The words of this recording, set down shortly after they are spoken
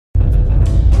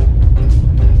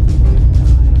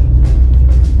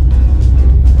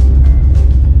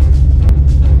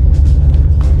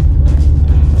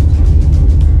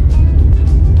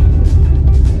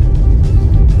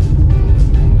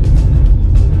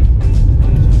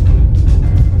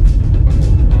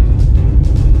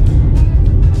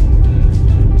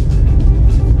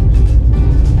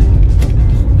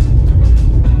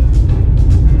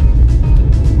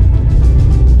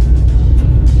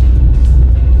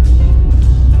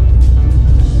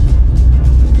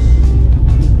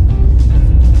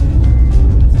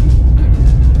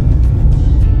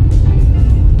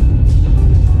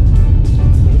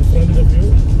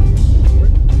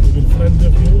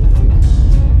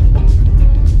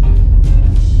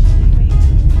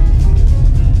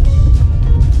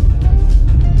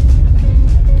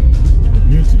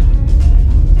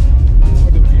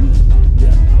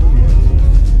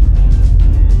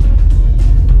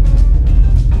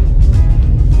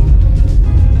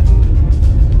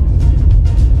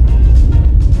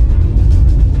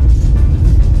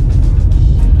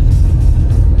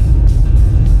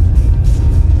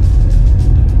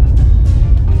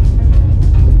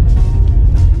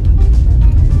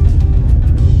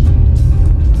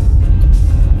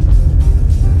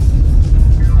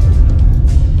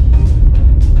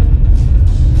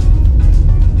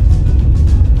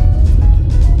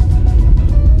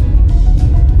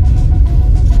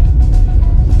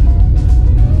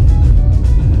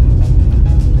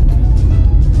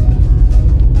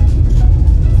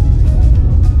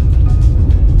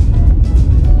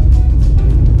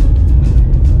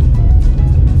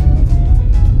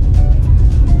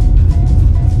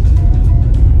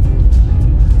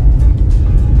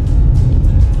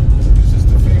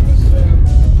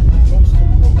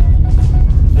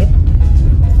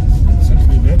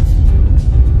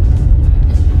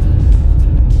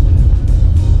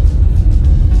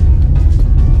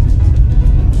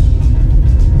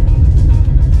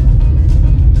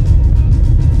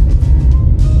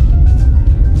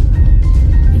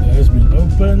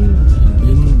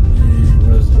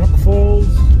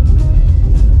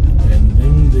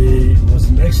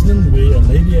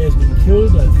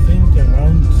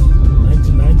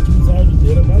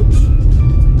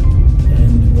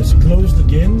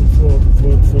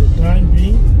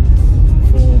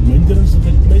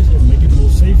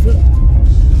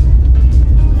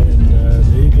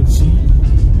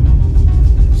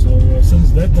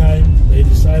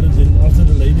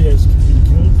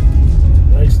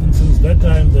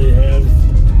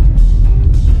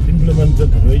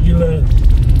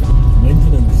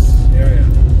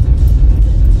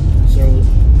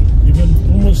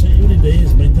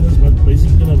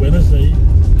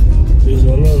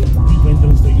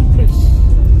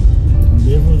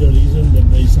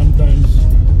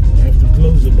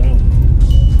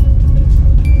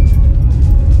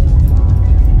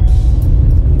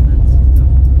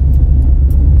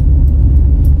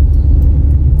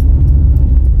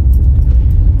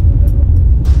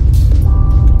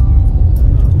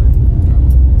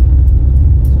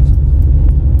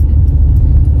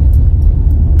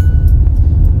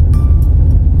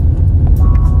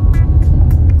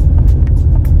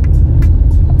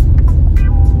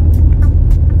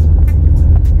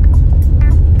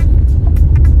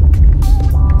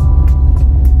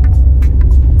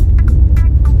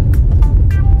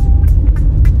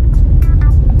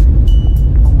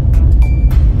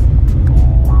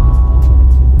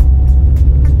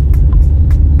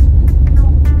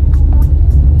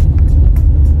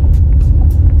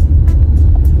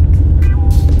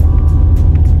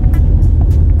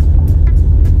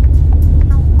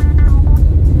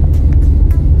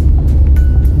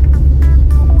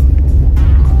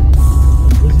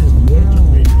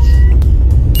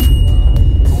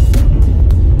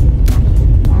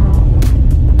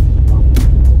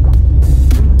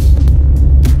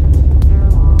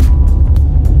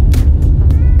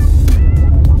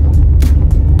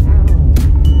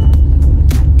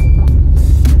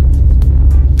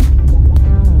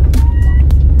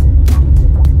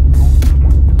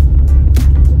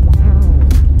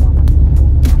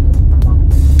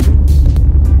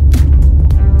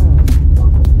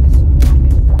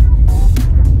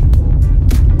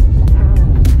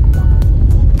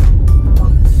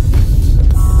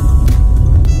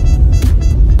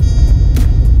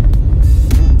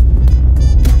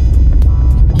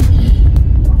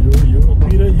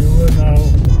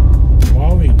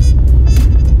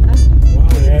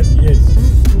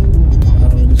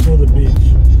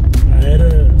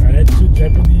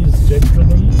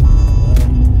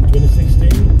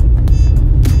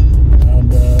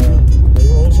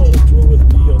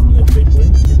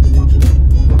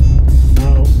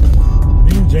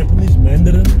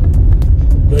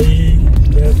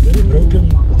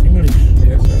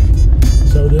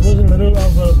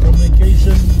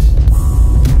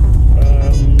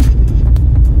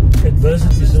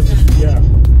university, so to speak, yeah.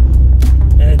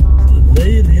 And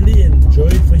they really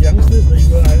enjoyed, for youngsters,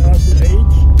 I asked their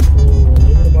age,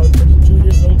 they were about 22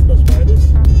 years old plus minus.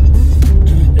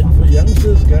 And for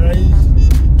youngsters, guys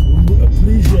who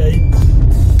appreciate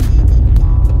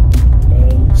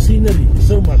scenery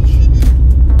so much,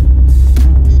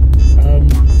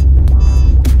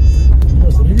 it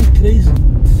was really crazy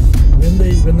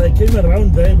when they came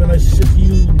around there, when I sit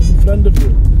here in front of you.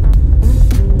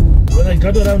 When I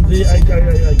got around there, I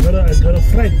got a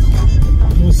fright.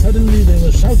 Because suddenly they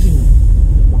were shouting,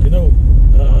 you know,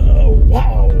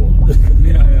 wow!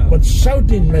 Yeah. But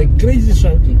shouting, like crazy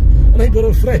shouting. And I got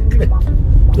a fright, like,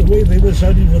 the way they were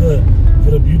shouting for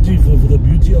the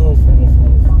beauty of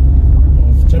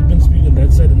Chapman Speak on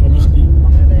that side, and obviously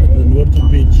the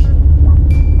northern beach.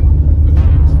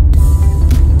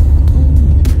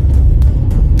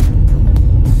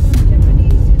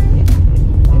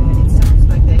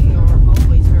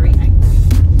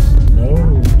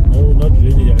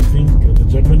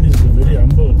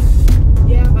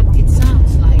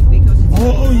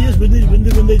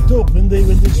 When they talk, when they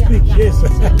speak, yes.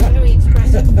 Very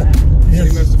expressive. Yes.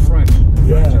 Same as the French.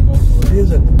 Yeah.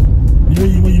 Is it?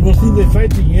 You will think they're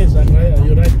fighting. Yes, I'm right.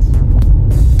 You're right.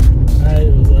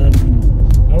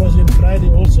 I was in Friday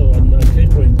also on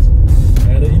Cape Point.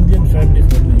 I had an Indian family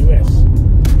from the US,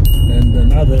 and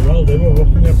now they were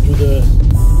walking up to the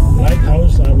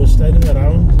lighthouse. I was standing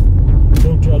around,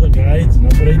 talked to other guides and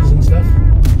operators and stuff.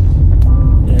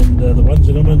 And the one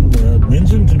gentleman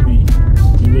mentioned to me,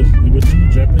 we were two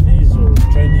Japanese or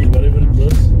Chinese, whatever it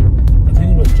was. I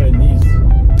think it was Chinese.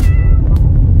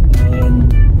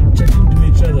 Chatting to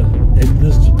each other. And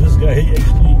this guy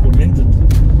actually commented,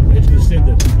 actually said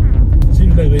that it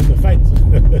seems like they're in a fight.